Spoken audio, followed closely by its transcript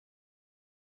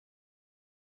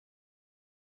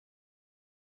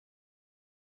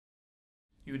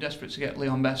You were desperate to get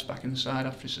Leon Best back in the side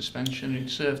after his suspension. He'd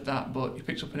served that, but he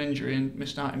picked up an injury and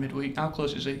missed out in midweek. How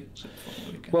close is he?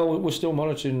 Well, we're still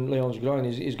monitoring Leon's groin.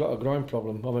 He's got a groin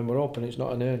problem. I mean, we're hoping it's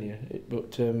not an hernia,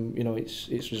 but you know, it's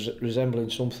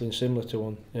resembling something similar to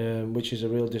one, which is a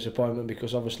real disappointment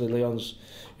because obviously Leon's,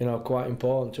 you know, quite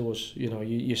important to us. You know,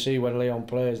 you see when Leon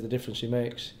plays the difference he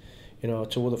makes, you know,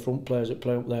 to other front players that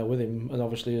play up there with him, and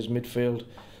obviously as midfield,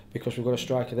 because we've got a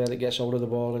striker there that gets hold of the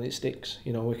ball and it sticks.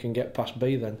 You know, we can get past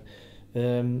B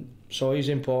then. So he's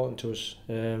important to us.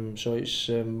 So it's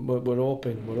we're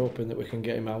hoping that we can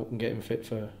get him out and get him fit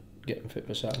for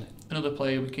Saturday. Another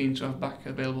player we're keen to have back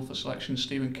available for selection,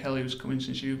 Stephen Kelly, who's come in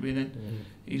since you've been in.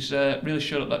 He's really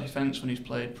showed up that defence when he's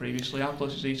played previously. How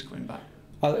close is he to coming back?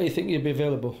 I think he'll be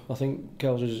available. I think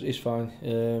Kells is fine.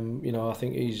 You know, I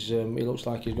think he looks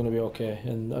like he's going to be okay.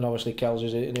 And obviously Kells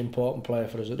is an important player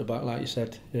for us at the back, like you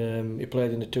said. He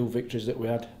played in the 2 victories that we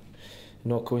had.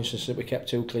 No coincidence that we kept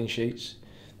 2 clean sheets.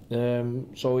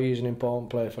 So he's an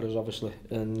important player for us, obviously.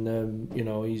 And you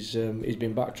know, he's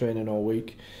been back training all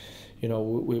week. You know,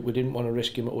 we didn't want to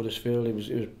risk him at Huddersfield. He was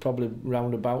probably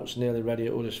roundabouts nearly ready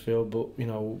at Huddersfield, but you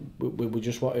know, we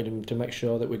just wanted him to make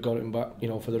sure that we got him back, you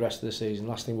know, for the rest of the season.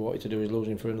 Last thing we wanted to do is lose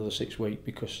him for another 6 weeks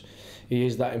because he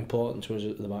is that important to us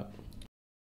at the back.